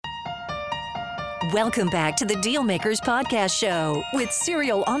Welcome back to the Dealmakers Podcast Show with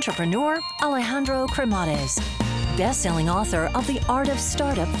serial entrepreneur Alejandro Cremades, best-selling author of The Art of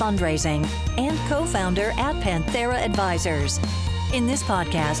Startup Fundraising and co-founder at Panthera Advisors. In this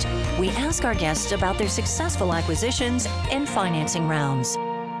podcast, we ask our guests about their successful acquisitions and financing rounds.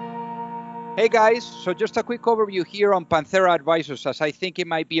 Hey guys, so just a quick overview here on Panthera Advisors, as I think it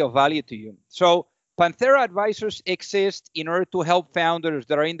might be of value to you. So Panthera Advisors exists in order to help founders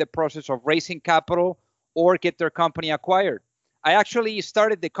that are in the process of raising capital or get their company acquired. I actually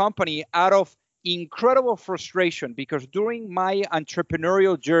started the company out of incredible frustration because during my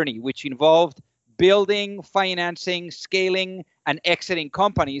entrepreneurial journey, which involved building, financing, scaling, and exiting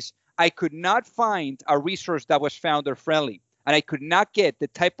companies, I could not find a resource that was founder friendly, and I could not get the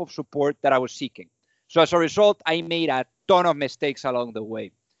type of support that I was seeking. So as a result, I made a ton of mistakes along the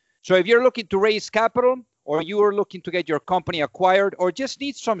way. So if you're looking to raise capital, or you are looking to get your company acquired, or just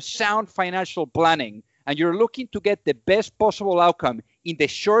need some sound financial planning, and you're looking to get the best possible outcome in the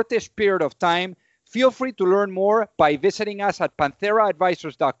shortest period of time, feel free to learn more by visiting us at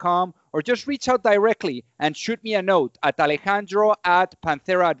pantheraadvisors.com, or just reach out directly and shoot me a note at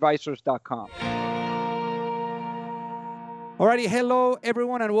alejandro@pantheraadvisors.com. Alrighty, hello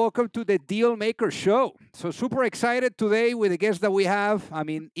everyone and welcome to the Dealmaker Show. So super excited today with the guests that we have. I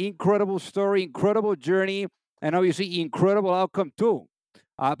mean, incredible story, incredible journey, and obviously incredible outcome too.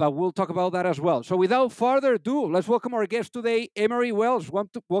 But we'll talk about that as well. So without further ado, let's welcome our guest today, Emery Wells.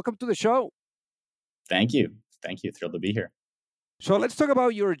 Welcome to the show. Thank you. Thrilled to be here. So let's talk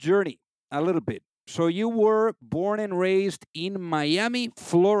about your journey a little bit. So you were born and raised in Miami,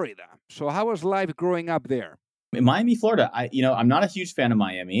 Florida. So how was life growing up there? In Miami, Florida, I'm not a huge fan of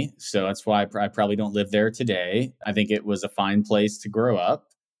Miami, so that's why I probably don't live there today. I think it was a fine place to grow up,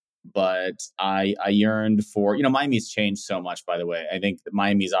 but I yearned for, Miami's changed so much, by the way. I think that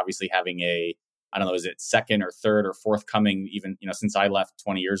Miami's obviously having is it second or third or fourth coming, even, since I left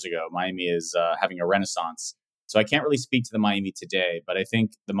 20 years ago. Miami is having a renaissance. So I can't really speak to the Miami today, but I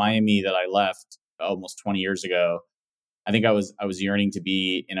think the Miami that I left almost 20 years ago, I think I was yearning to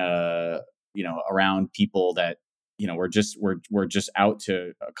be in around people that, were just out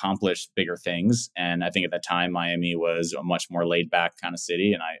to accomplish bigger things. And I think at that time, Miami was a much more laid back kind of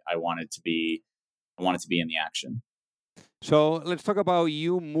city. And I wanted to be in the action. So let's talk about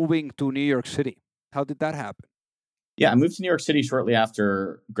you moving to New York City. How did that happen? Yeah, I moved to New York City shortly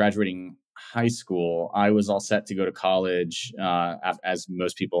after graduating high school. I was all set to go to college, as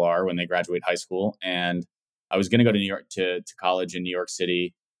most people are when they graduate high school. And I was going to go to New York to college in New York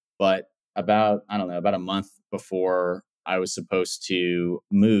City, but about a month before I was supposed to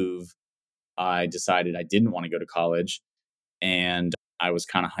move, I decided I didn't want to go to college, and I was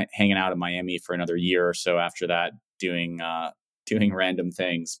kind of hanging out in Miami for another year or so after that, doing random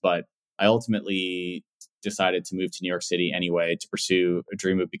things. But I ultimately decided to move to New York City anyway to pursue a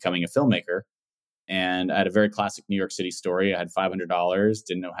dream of becoming a filmmaker. And I had a very classic New York City story. I had $500,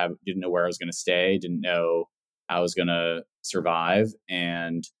 didn't know where I was going to stay, didn't know how I was going to survive,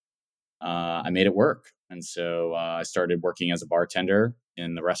 and I made it work. And so I started working as a bartender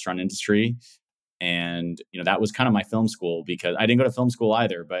in the restaurant industry. And, that was kind of my film school, because I didn't go to film school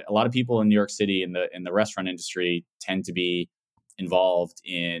either. But a lot of people in New York City in the restaurant industry tend to be involved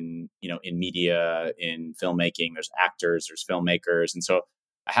in media, in filmmaking. There's actors, there's filmmakers. And so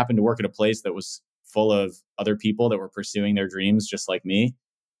I happened to work at a place that was full of other people that were pursuing their dreams just like me.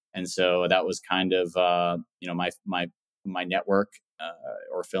 And so that was kind of, my network,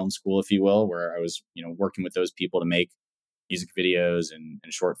 or film school, if you will, where I was, working with those people to make music videos and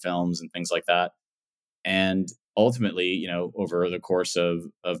short films and things like that. And ultimately, over the course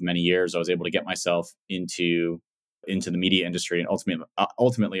of many years, I was able to get myself into the media industry. And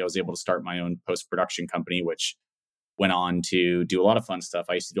ultimately, I was able to start my own post-production company, which went on to do a lot of fun stuff.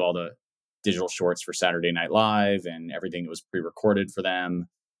 I used to do all the digital shorts for Saturday Night Live and everything that was pre-recorded for them.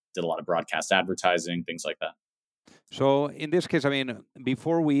 Did a lot of broadcast advertising, things like that. So in this case, I mean,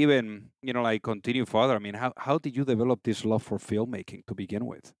 before we even, continue further, I mean, how did you develop this love for filmmaking to begin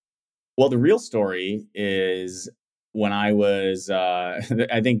with? Well, the real story is when I was, I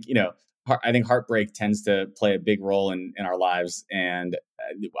think heartbreak tends to play a big role in our lives. And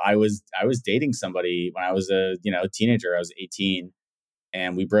I was dating somebody when I was a teenager. I was 18,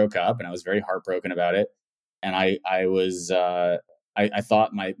 and we broke up, and I was very heartbroken about it. And I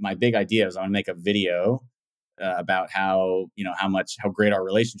thought my big idea was I'm gonna make a video about how great our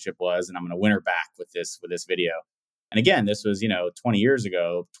relationship was, and I'm going to win her back with this video. And again, this was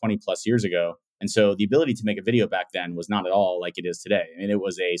 20 plus years ago, and so the ability to make a video back then was not at all like it is today. I mean, it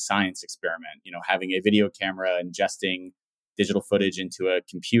was a science experiment. Having a video camera, ingesting digital footage into a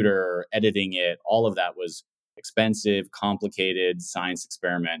computer, editing it, all of that was expensive, complicated science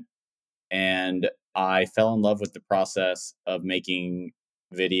experiment. And I fell in love with the process of making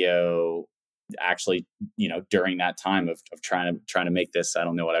video actually, during that time of trying to make this, I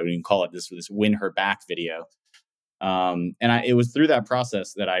don't know what I would even call it, this win her back video. It was through that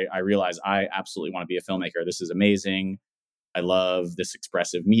process that I realized I absolutely want to be a filmmaker. This is amazing. I love this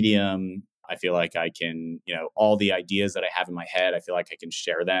expressive medium. I feel like I can, all the ideas that I have in my head, I feel like I can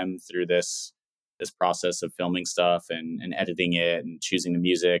share them through this process of filming stuff and editing it and choosing the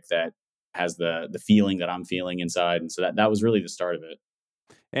music that has the feeling that I'm feeling inside. And so that was really the start of it.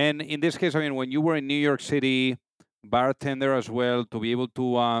 And in this case, I mean, when you were in New York City, bartender as well, to be able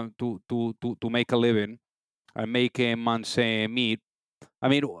to make a living and make months meet. I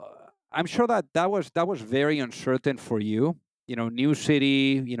mean, I'm sure that was very uncertain for you. You know, new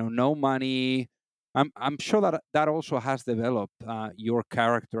city. You know, no money. I'm sure that that also has developed your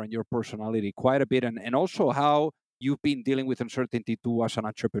character and your personality quite a bit, and also how you've been dealing with uncertainty too as an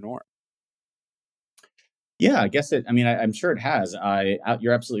entrepreneur. Yeah, I guess it. I mean, I'm sure it has.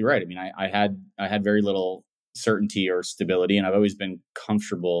 You're absolutely right. I mean, I had very little certainty or stability, and I've always been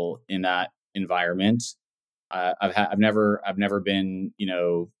comfortable in that environment. I've never been,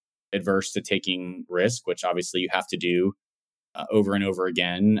 adverse to taking risk, which obviously you have to do over and over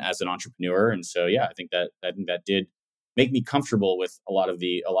again as an entrepreneur. And so, yeah, I think that did make me comfortable with a lot of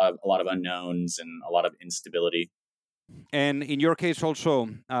unknowns and a lot of instability. And in your case, also,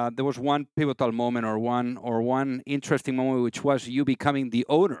 there was one pivotal moment, or one interesting moment, which was you becoming the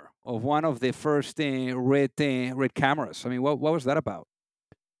owner of one of the first red cameras. I mean, what was that about?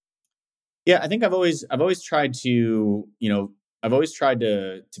 Yeah, I think I've always tried to, I've always tried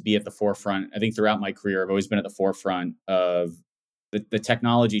to be at the forefront. I think throughout my career, I've always been at the forefront of the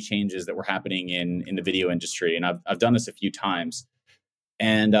technology changes that were happening in the video industry, and I've done this a few times.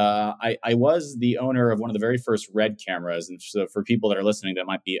 And I was the owner of one of the very first Red cameras. And so, for people that are listening that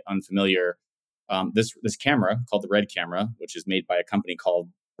might be unfamiliar, this camera called the Red camera, which is made by a company called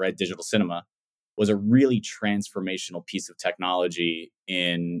Red Digital Cinema, was a really transformational piece of technology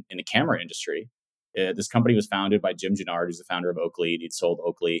in the camera industry. This company was founded by Jim Gennard, who's the founder of Oakley. He'd sold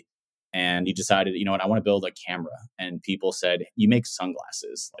Oakley, and he decided, you know what, I want to build a camera. And people said, "You make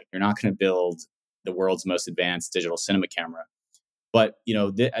sunglasses. Like, you're not going to build the world's most advanced digital cinema camera." But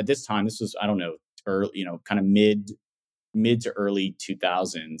at this time, this was, I don't know, early, kind of mid to early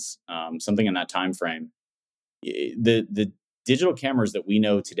 2000s, something in that time frame. The digital cameras that we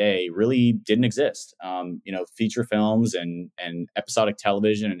know today really didn't exist. Feature films and episodic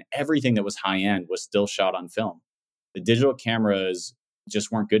television and everything that was high end was still shot on film. The digital cameras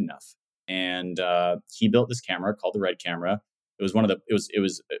just weren't good enough. And he built this camera called the Red camera. It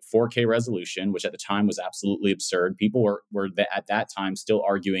was 4K resolution, which at the time was absolutely absurd. People at that time still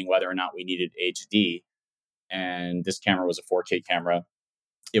arguing whether or not we needed HD. And this camera was a 4K camera.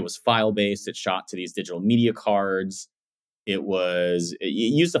 It was file based. It shot to these digital media cards. It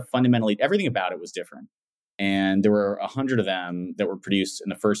used a fundamentally, everything about it was different. And there were 100 of them that were produced in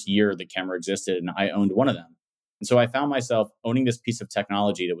the first year the camera existed, and I owned one of them. And so I found myself owning this piece of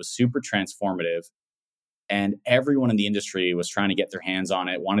technology that was super transformative, and everyone in the industry was trying to get their hands on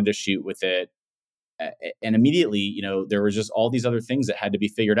it, wanted to shoot with it. And immediately, there was just all these other things that had to be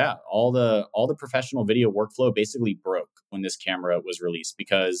figured out. All the professional video workflow basically broke when this camera was released,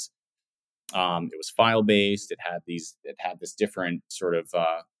 because it was file based. It had this different sort of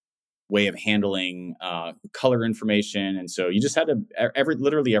way of handling color information, and so you just had to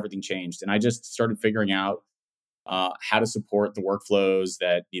literally everything changed. And I just started figuring out how to support the workflows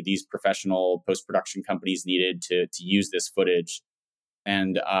that these professional post production companies needed to use this footage.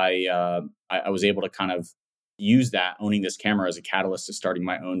 And I was able to kind of use that, owning this camera, as a catalyst to starting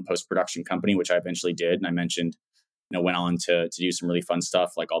my own post production company, which I eventually did. And I mentioned, went on to do some really fun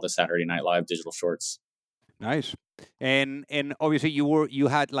stuff like all the Saturday Night Live digital shorts. Nice. And obviously you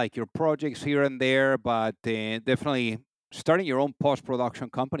had like your projects here and there, but definitely starting your own post production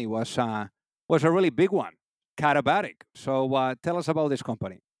company was a really big one, Catabatic. So tell us about this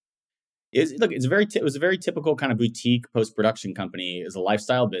company. It was a very typical kind of boutique post production company. It's a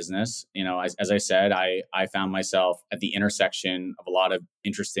lifestyle business. As I said, I found myself at the intersection of a lot of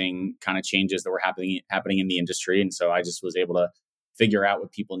interesting kind of changes that were happening in the industry, and so I just was able to figure out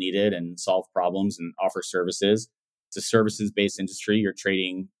what people needed and solve problems and offer services. It's a services based industry. You're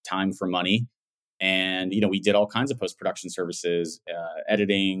trading time for money, and we did all kinds of post production services: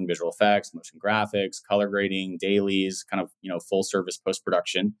 editing, visual effects, motion graphics, color grading, dailies, kind of full service post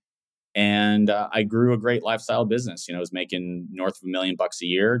production. And I grew a great lifestyle business. I was making north of $1 million a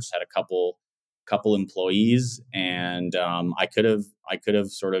year. Just had a couple couple employees, and I could have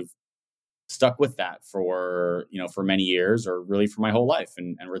sort of stuck with that for for many years, or really for my whole life,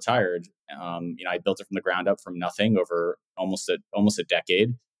 and retired. I built it from the ground up, from nothing, over almost a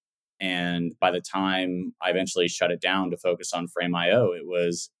decade. And by the time I eventually shut it down to focus on Frame.io, it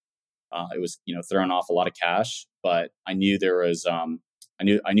was throwing off a lot of cash. But I knew there was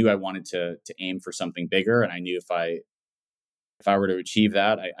I knew I wanted to aim for something bigger, and I knew if I were to achieve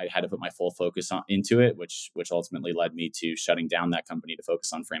that, I had to put my full focus into it, which ultimately led me to shutting down that company to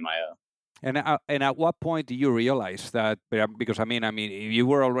focus on Frame.io. And at what point do you realize that? Because I mean, if you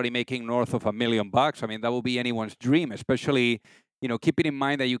were already making north of $1 million, I mean, that would be anyone's dream, especially keeping in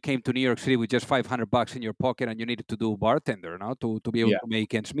mind that you came to New York City with just $500 in your pocket and you needed to do bartender, no, to be able Yeah. to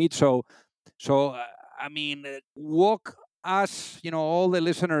make ends meet. So I mean, walk us, all the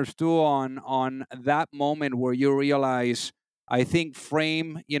listeners too, on that moment where you realize, I think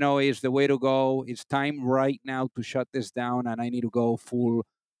Frame, is the way to go. It's time right now to shut this down, and I need to go full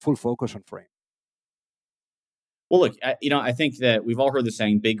focus on Frame. Well, look, I think that we've all heard the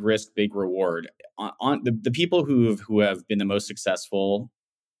saying, "Big risk, big reward." On the people who have been the most successful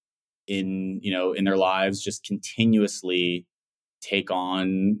in their lives, just continuously take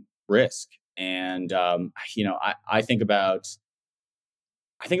on risk. And I think about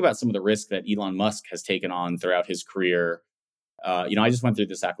some of the risk that Elon Musk has taken on throughout his career. I just went through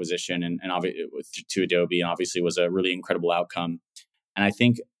this acquisition, and obviously to Adobe, and obviously was a really incredible outcome. And I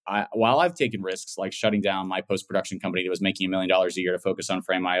think while I've taken risks like shutting down my post production company that was making $1 million a year to focus on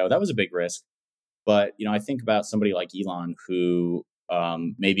Frame.io, that was a big risk. But I think about somebody like Elon, who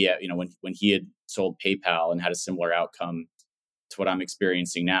maybe when he had sold PayPal and had a similar outcome to what I'm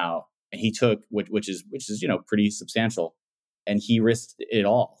experiencing now, and he took which is pretty substantial, and he risked it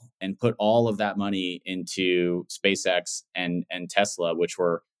all and put all of that money into SpaceX and Tesla, which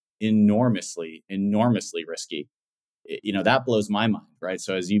were enormously risky. That blows my mind, right?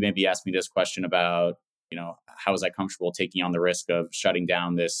 So as you maybe asked me this question about how was I comfortable taking on the risk of shutting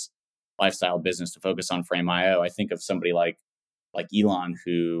down this lifestyle business to focus on Frame.io, I think of somebody like Elon,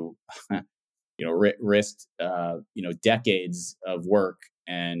 who risked decades of work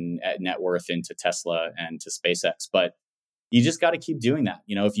and net worth into Tesla and to SpaceX. But you just got to keep doing that.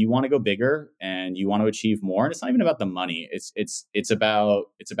 If you want to go bigger and you want to achieve more, and it's not even about the money. It's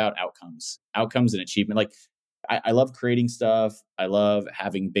about outcomes and achievement. Like I love creating stuff. I love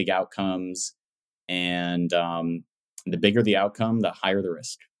having big outcomes, and the bigger the outcome, the higher the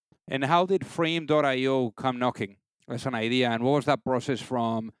risk. And how did Frame.io come knocking as an idea? And what was that process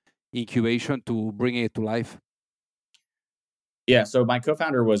from incubation to bringing it to life? Yeah, so my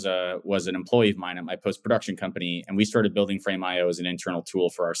co-founder was an employee of mine at my post-production company, and we started building Frame.io as an internal tool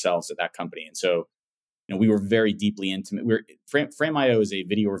for ourselves at that company. And so, we were very deeply intimate. Frame.io is a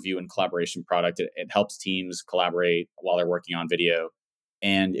video review and collaboration product. It helps teams collaborate while they're working on video,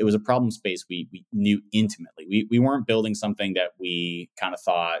 and it was a problem space we knew intimately. We weren't building something that we kind of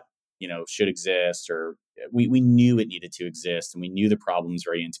thought should exist, or we knew it needed to exist, and we knew the problems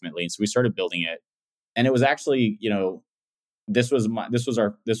very intimately. And so we started building it, and it was actually this was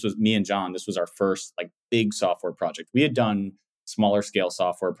me and John. This was our first like big software project. We had done smaller scale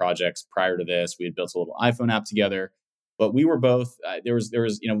software projects prior to this. We had built a little iPhone app together, but we were both there was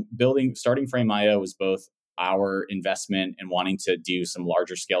starting Frame.io was both our investment in wanting to do some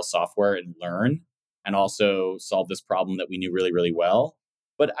larger scale software and learn, and also solve this problem that we knew really, really well.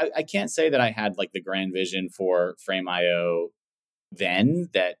 But I can't say that I had like the grand vision for Frame.io then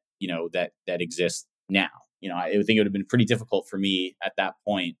that exists now. I think it would have been pretty difficult for me at that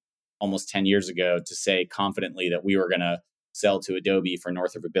point, almost 10 years ago, to say confidently that we were going to sell to Adobe for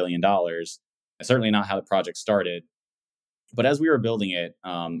north of $1 billion. And certainly not how the project started. But as we were building it,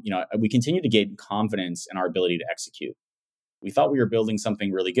 we continued to gain confidence in our ability to execute. We thought we were building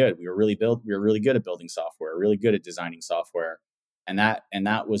something really good. We were really good at building software, really good at designing software. And that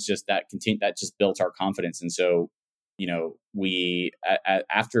was just that just built our confidence. And so we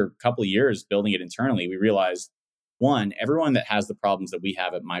after a couple of years building it internally, we realized, one, everyone that has the problems that we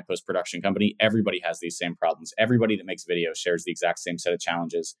have at my post-production company, everybody has these same problems. Everybody that makes video shares the exact same set of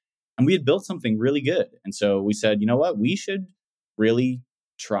challenges. And we had built something really good. And so we said, you know what, we should really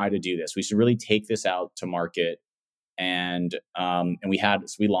try to do this. We should really take this out to market. And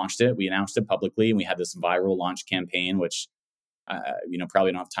we launched it. We announced it publicly, and we had this viral launch campaign, which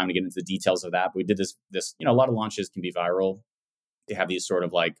probably don't have time to get into the details of that, but we did this, a lot of launches can be viral. They have these sort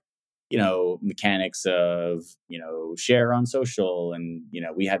of like, mechanics of, share on social. And,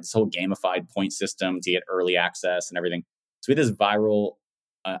 we had this whole gamified point system to get early access and everything. So we had this viral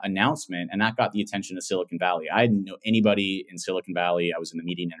announcement, and that got the attention of Silicon Valley. I didn't know anybody in Silicon Valley. I was in the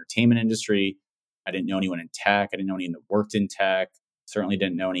media and entertainment industry. I didn't know anyone in tech. I didn't know anyone that worked in tech. Certainly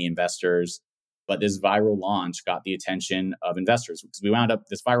didn't know any investors. But this viral launch got the attention of investors because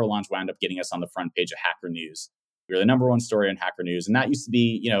this viral launch wound up getting us on the front page of Hacker News. We were the number one story on Hacker News. And that used to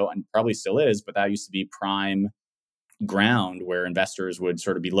be, and probably still is, but that used to be prime ground where investors would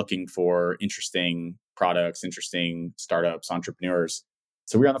sort of be looking for interesting products, interesting startups, entrepreneurs.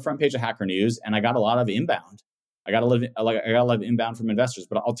 So we were on the front page of Hacker News, and I got a lot of inbound. I got a lot of inbound from investors.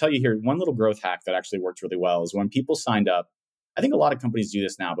 But I'll tell you here, one little growth hack that actually worked really well is when people signed up. I think a lot of companies do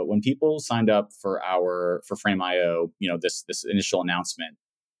this now, but when people signed up for Frame.io, this initial announcement,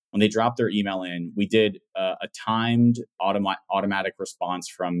 when they dropped their email in, we did a timed automatic response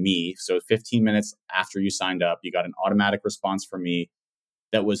from me. So 15 minutes after you signed up, you got an automatic response from me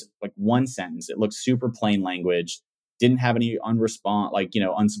that was like one sentence. It looked super plain language, didn't have any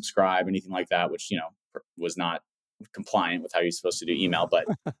unsubscribe, anything like that, which, was not compliant with how you're supposed to do email, but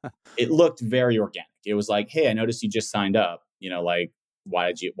it looked very organic. It was like, hey, I noticed you just signed up,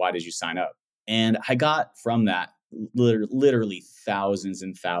 why did you sign up? And I got from that literally thousands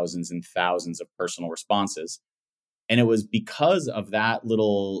and thousands and thousands of personal responses. And it was because of that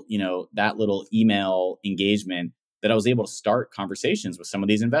little email engagement that I was able to start conversations with some of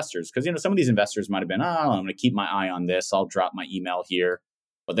these investors. Because, some of these investors might have been, I'm going to keep my eye on this. I'll drop my email here.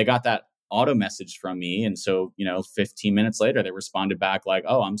 But they got that auto message from me. And so, 15 minutes later, they responded back like,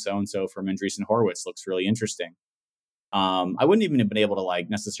 oh, I'm so-and-so from Andreessen Horowitz. Looks really interesting. I wouldn't even have been able to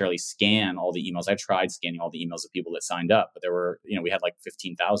necessarily scan all the emails. I tried scanning all the emails of people that signed up, but there were, we had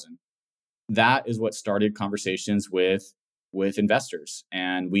 15,000. That is what started conversations with investors.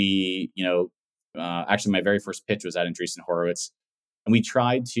 And we, actually my very first pitch was at Andreessen Horowitz. And we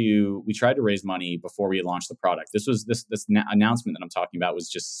tried to raise money before we launched the product. This announcement that I'm talking about was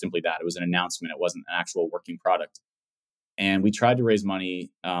just simply that. It was an announcement. It wasn't an actual working product. And we tried to raise money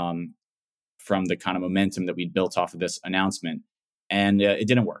from the kind of momentum that we'd built off of this announcement, and it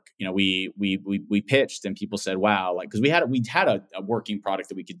didn't work. We pitched, and people said, "Wow!" Because we'd had a working product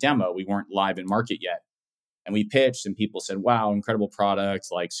that we could demo. We weren't live in market yet, and we pitched, and people said, "Wow, incredible product!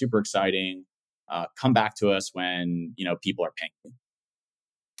 Super exciting! Come back to us when people are paying."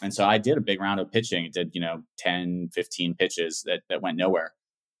 And so I did a big round of pitching. It did 10, 15 pitches that went nowhere.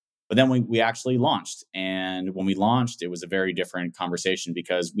 But then we actually launched. And when we launched, it was a very different conversation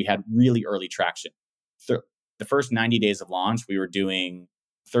because we had really early traction. The first 90 days of launch, we were doing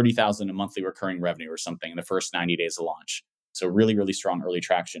 30,000 a monthly recurring revenue or something in the first 90 days of launch. So really, really strong early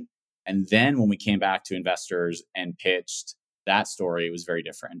traction. And then when we came back to investors and pitched that story, it was very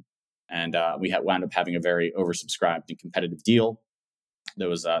different. And we wound up having a very oversubscribed and competitive deal that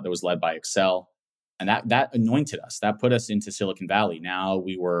was led by Excel. And that anointed us. That put us into Silicon Valley. Now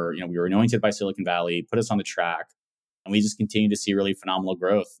we were anointed by Silicon Valley, put us on the track, and we just continued to see really phenomenal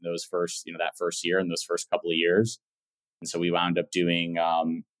growth in those that first year and those first couple of years. And so we wound up doing,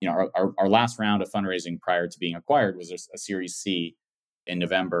 our last round of fundraising prior to being acquired was a Series C in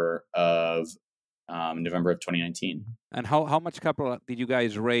November of 2019. And how much capital did you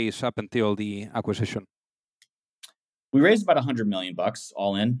guys raise up until the acquisition? We raised about $100 million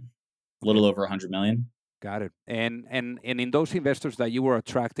all in. A little over 100 million. Got it. And in those investors that you were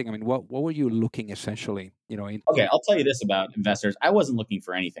attracting, I mean, what were you looking essentially? Okay, I'll tell you this about investors. I wasn't looking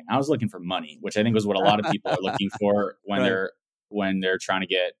for anything. I was looking for money, which I think was what a lot of people are looking for when right. they're trying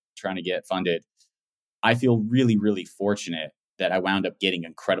to get funded. I feel really, really fortunate that I wound up getting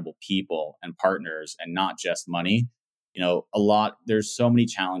incredible people and partners and not just money. There's so many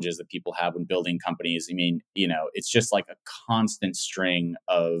challenges that people have when building companies. I mean, it's just like a constant string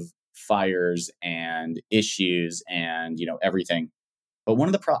of fires and issues and everything. But one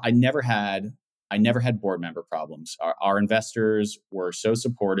of the I never had board member problems. Our investors were so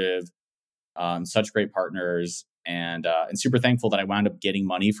supportive, such great partners, and super thankful that I wound up getting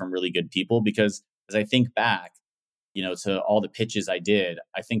money from really good people. Because as I think back, to all the pitches I did,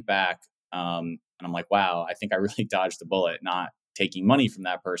 I think back and I'm like, wow, I think I really dodged the bullet not taking money from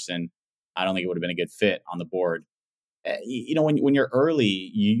that person. I don't think it would have been a good fit on the board. When you're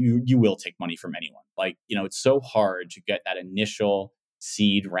early, you will take money from anyone. It's so hard to get that initial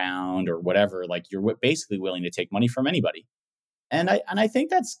seed round or whatever. You're basically willing to take money from anybody. And I think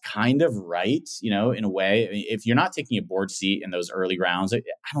that's kind of right, in a way. I mean, if you're not taking a board seat in those early rounds, I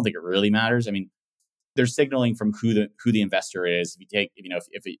don't think it really matters. I mean, they're signaling from who the investor is.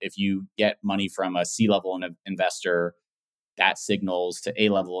 If you get money from a C-level investor, that signals to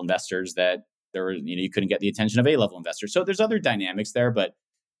A-level investors that you couldn't get the attention of A-level investors. So there's other dynamics there, but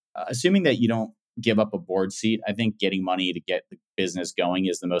assuming that you don't give up a board seat, I think getting money to get the business going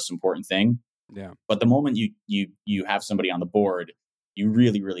is the most important thing. Yeah. But the moment you have somebody on the board, you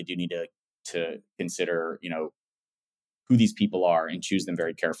really, really do need to to consider, who these people are and choose them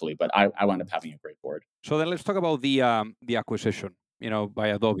very carefully. But I wound up having a great board. So then let's talk about the acquisition, by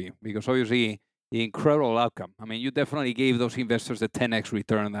Adobe, because obviously the incredible outcome. I mean, you definitely gave those investors the 10x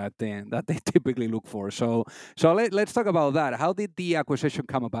return that they typically look for. So let's talk about that. How did the acquisition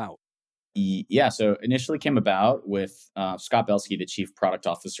come about? Yeah, so initially came about with Scott Belsky, the chief product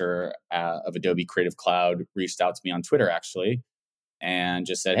officer of Adobe Creative Cloud, reached out to me on Twitter actually, and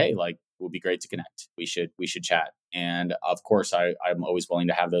just said, "Hey, like, it would be great to connect. We should chat." And of course, I'm always willing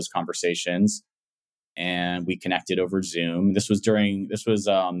to have those conversations. And we connected over Zoom. This was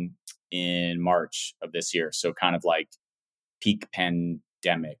in March of this year, so kind of like peak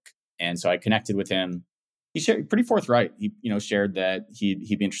pandemic. And so I connected with him. He shared pretty forthright. He, shared that he'd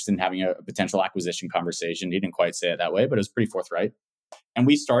be interested in having a potential acquisition conversation. He didn't quite say it that way, but it was pretty forthright. And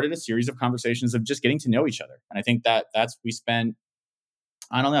we started a series of conversations of just getting to know each other. And I think that's we spent,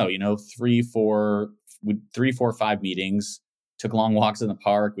 I don't know, 5 meetings, took long walks in the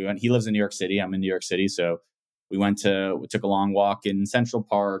park. He lives in New York City. I'm in New York City. So we took a long walk in Central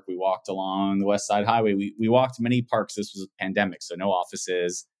Park. We walked along the West Side Highway. We walked many parks. This was a pandemic, so no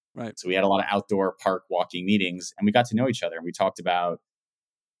offices. Right. So we had a lot of outdoor park walking meetings, and we got to know each other. And we talked about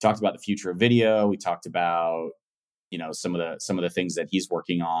the future of video. We talked about, some of the things that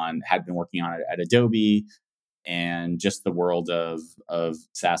had been working on at Adobe, and just the world of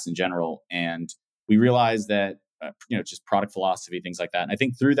SaaS in general. And we realized that, just product philosophy, things like that. And I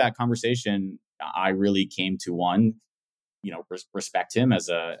think through that conversation, I really came to respect him as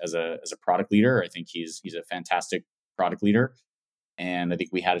a product leader. I think he's a fantastic product leader. And I think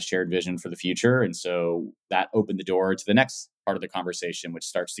we had a shared vision for the future. And so that opened the door to the next part of the conversation, which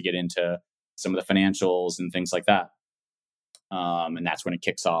starts to get into some of the financials and things like that. And that's when it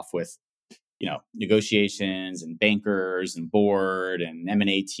kicks off with, negotiations and bankers and board and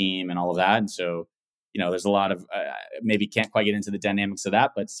M&A team and all of that. And so, there's a lot of, maybe can't quite get into the dynamics of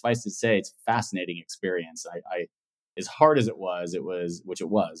that, but suffice to say, it's a fascinating experience. I as hard as it was, it was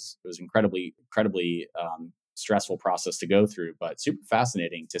incredibly, incredibly stressful process to go through, but super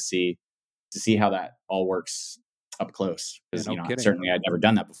fascinating to see how that all works up close. Because, certainly I'd never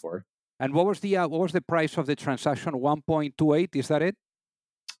done that before. And what was the price of the transaction? 1.28, is that it?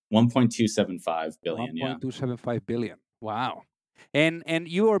 1.275 billion. 1.275 billion. Wow. And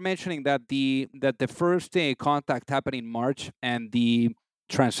you were mentioning that the first contact happened in March and the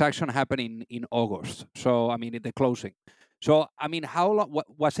transaction happened in August. So I mean, the closing. So I mean, how long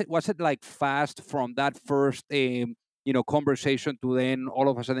was it? Was it like fast from that first conversation to then all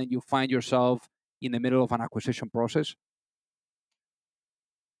of a sudden you find yourself in the middle of an acquisition process?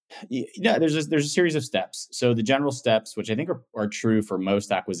 Yeah, there's a series of steps. So the general steps, which I think are true for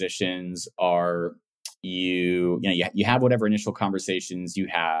most acquisitions, are you have whatever initial conversations you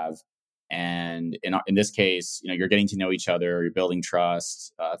have, and in this case, you're getting to know each other, you're building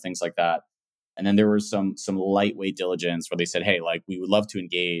trust, things like that. And then there was some lightweight diligence where they said, hey, like, we would love to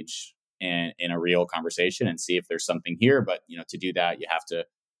engage in a real conversation and see if there's something here, but to do that, you have to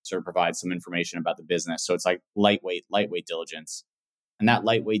sort of provide some information about the business. So it's like lightweight diligence. And that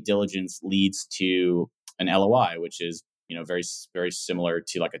lightweight diligence leads to an LOI, which is, very, very similar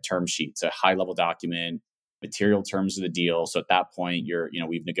to like a term sheet. It's a high level document, material terms of the deal. So at that point,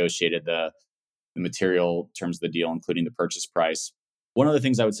 we've negotiated the material terms of the deal, including the purchase price. One of the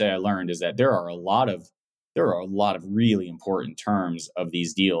things I would say I learned is that there are a lot of really important terms of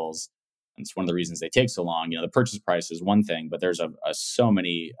these deals. And it's one of the reasons they take so long. The purchase price is one thing, but there's so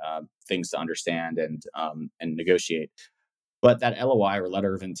many things to understand and negotiate. But that LOI, or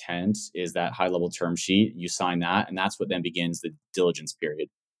letter of intent, is that high level term sheet. You sign that, and that's what then begins the diligence period.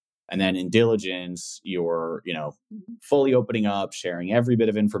 And then in diligence, you're, fully opening up, sharing every bit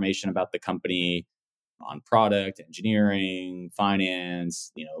of information about the company on product, engineering,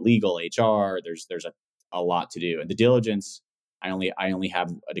 finance, legal, HR. There's a lot to do. And the diligence, I only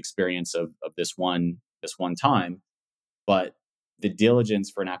have an experience of this one time, but the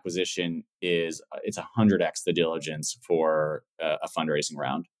diligence for an acquisition it's 100x the diligence for a fundraising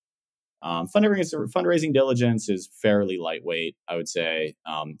round. Fundraising diligence is fairly lightweight, I would say.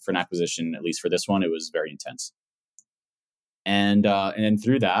 For an acquisition, at least for this one, it was very intense. And then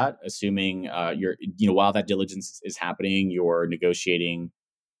through that, assuming while that diligence is happening, you're negotiating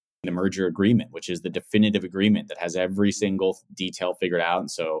the merger agreement, which is the definitive agreement that has every single detail figured out. And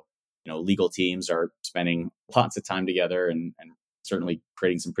so, legal teams are spending lots of time together and certainly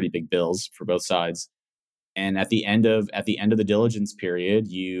creating some pretty big bills for both sides. And at the end of the diligence period,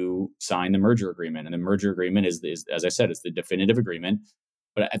 you sign the merger agreement, and the merger agreement is as I said, it's the definitive agreement.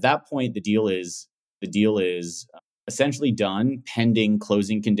 But at that point, the deal is essentially done pending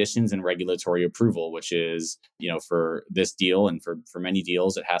closing conditions and regulatory approval, which is, for this deal and for many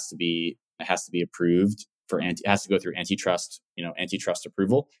deals, it has to be approved it has to go through antitrust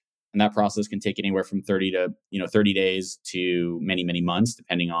approval. And that process can take anywhere from 30 days to many, many months,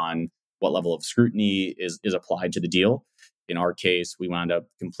 depending on what level of scrutiny is applied to the deal. In our case, we wound up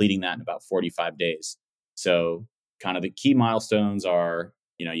completing that in about 45 days. So kind of the key milestones are,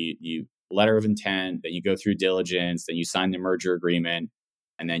 you letter of intent, then you go through diligence, then you sign the merger agreement,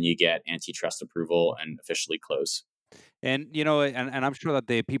 and then you get antitrust approval and officially close. And and I'm sure that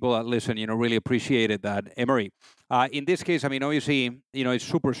the people that listen, really appreciated that, Emery. In this case, I mean, obviously, it's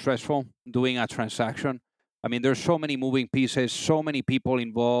super stressful doing a transaction. I mean, there's so many moving pieces, so many people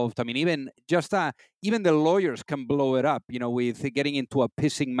involved. I mean, even the lawyers can blow it up, with getting into a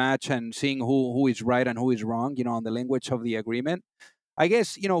pissing match and seeing who is right and who is wrong, on the language of the agreement. I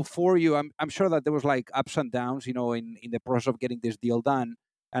guess, for you, I'm sure that there was like ups and downs, in the process of getting this deal done.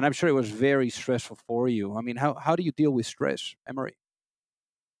 And I'm sure it was very stressful for you. I mean, how do you deal with stress, Emery?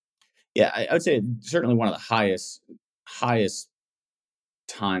 Yeah, I would say certainly one of the highest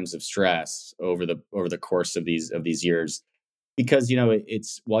times of stress over the course of these years, because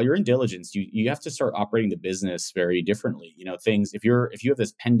it's while you're in diligence, you have to start operating the business very differently. Things, if you have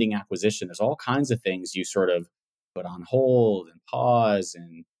this pending acquisition, there's all kinds of things you sort of put on hold and pause,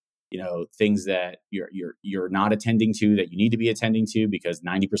 and things that you're not attending to that you need to be attending to, because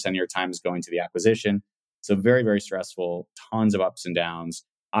 90% of your time is going to the acquisition. So very, very stressful, tons of ups and downs.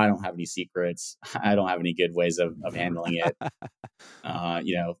 I don't have any secrets. I don't have any good ways of handling it. uh,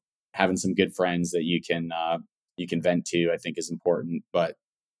 you know, Having some good friends that you can vent to, I think, is important. But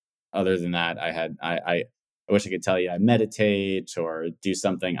other than that, I wish I could tell you I meditate or do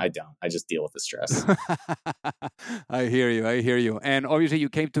something. I don't. I just deal with the stress. I hear you. I hear you. And obviously, you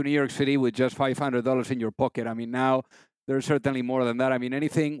came to New York City with just $500 in your pocket. I mean, now there's certainly more than that. I mean,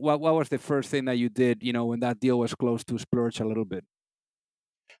 anything. What was the first thing that you did? When that deal was close, to splurge a little bit.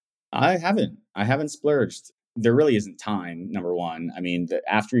 I haven't splurged. There really isn't time. Number one, I mean,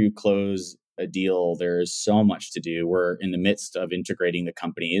 after you close a deal, there's so much to do. We're in the midst of integrating the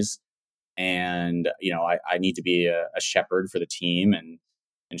companies, and I need to be a shepherd for the team and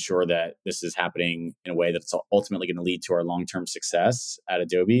ensure that this is happening in a way that's ultimately going to lead to our long-term success at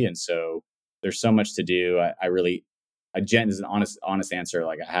Adobe. And so there's so much to do. Jen is an honest answer.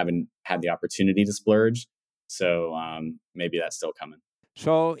 Like, I haven't had the opportunity to splurge, so maybe that's still coming.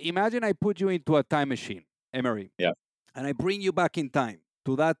 So imagine I put you into a time machine, Emery, Yeah. and I bring you back in time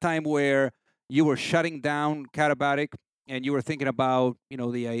to that time where you were shutting down Catabatic and you were thinking about,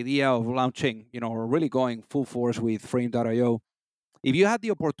 the idea of launching, or really going full force with Frame.io. If you had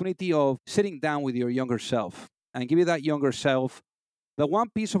the opportunity of sitting down with your younger self and giving that younger self the one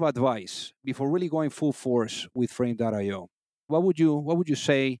piece of advice before really going full force with Frame.io, what would you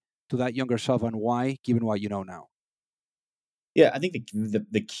say to that younger self, and why, given what you know now? Yeah, I think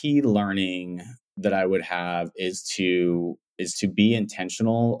the key learning that I would have is to be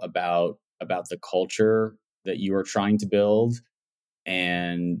intentional about the culture that you are trying to build,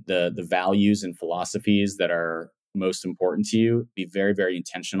 and the values and philosophies that are most important to you. Be very, very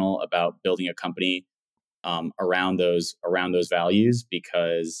intentional about building a company around those values,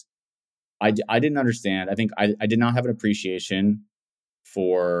 because I didn't understand. I think I did not have an appreciation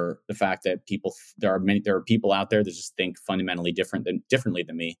for the fact that there are people out there that just think fundamentally differently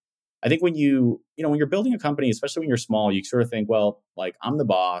than me. I think when you're building a company, especially when you're small, you sort of think, well, like, I'm the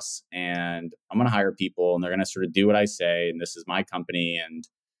boss and I'm going to hire people and they're going to sort of do what I say, and this is my company. And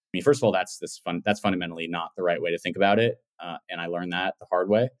I mean, first of all, that's fundamentally not the right way to think about it, and I learned that the hard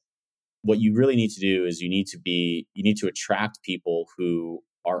way. What you really need to do is you need to attract people who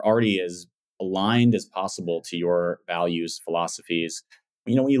are already as aligned as possible to your values, philosophies.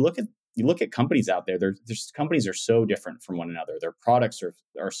 When you look at companies out there, there's companies are so different from one another. Their products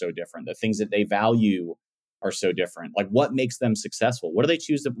are so different. The things that they value are so different. Like, what makes them successful? What do they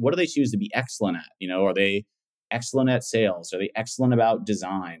choose to be excellent at? Are they excellent at sales? Are they excellent about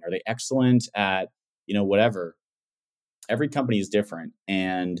design? Are they excellent at whatever? Every company is different,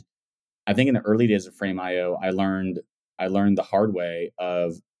 and I think in the early days of Frame.io, I learned the hard way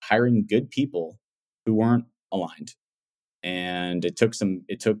of hiring good people who weren't aligned, and it took some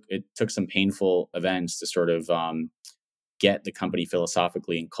painful events to sort of get the company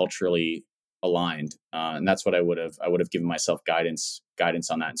philosophically and culturally aligned, and that's what I would have given myself guidance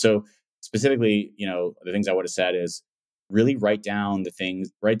on that. And so specifically, the things I would have said is really write down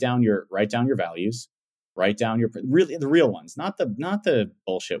your values, write down your really the real ones, not the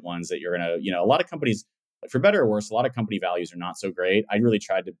bullshit ones that you're gonna. A lot of companies But for better or worse, a lot of company values are not so great. I really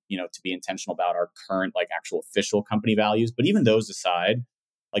tried to, to be intentional about our current, like actual official company values. But even those aside,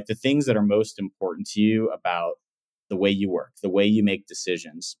 like the things that are most important to you about the way you work, the way you make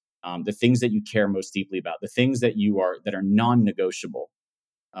decisions, the things that you care most deeply about, the things that are non-negotiable,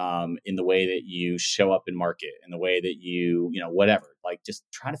 in the way that you show up in market, in the way that whatever, like just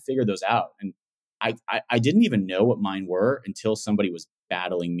try to figure those out. And I didn't even know what mine were until somebody was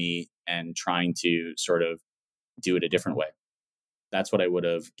battling me and trying to sort of do it a different way. That's what I would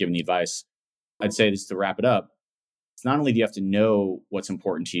have given the advice. I'd say, just to wrap it up, it's not only do you have to know what's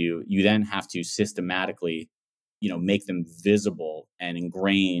important to you, you then have to systematically, make them visible and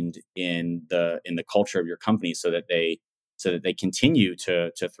ingrained in the culture of your company so that they continue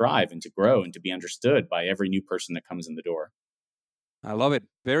to thrive and to grow and to be understood by every new person that comes in the door. I love it.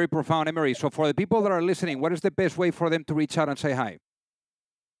 Very profound, Emery. So for the people that are listening, what is the best way for them to reach out and say hi?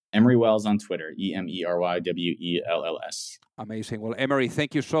 Emery Wells on Twitter, EmeryWells. Amazing. Well, Emery,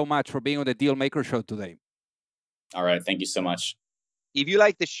 thank you so much for being on the Deal Maker Show today. All right. Thank you so much. If you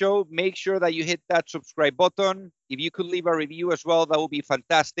like the show, make sure that you hit that subscribe button. If you could leave a review as well, that would be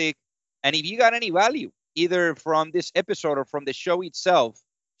fantastic. And if you got any value, either from this episode or from the show itself,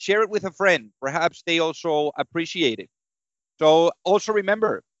 share it with a friend. Perhaps they also appreciate it. So also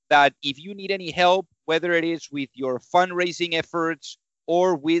remember that if you need any help, whether it is with your fundraising efforts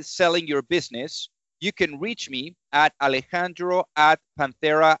or with selling your business, you can reach me at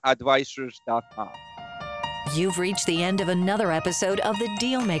alejandro@pantheraadvisors.com. You've reached the end of another episode of the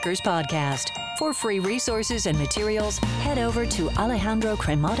Deal Makers podcast. For free resources and materials, head over to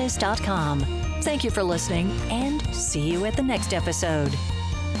alejandrocremades.com. Thank you for listening, and see you at the next episode.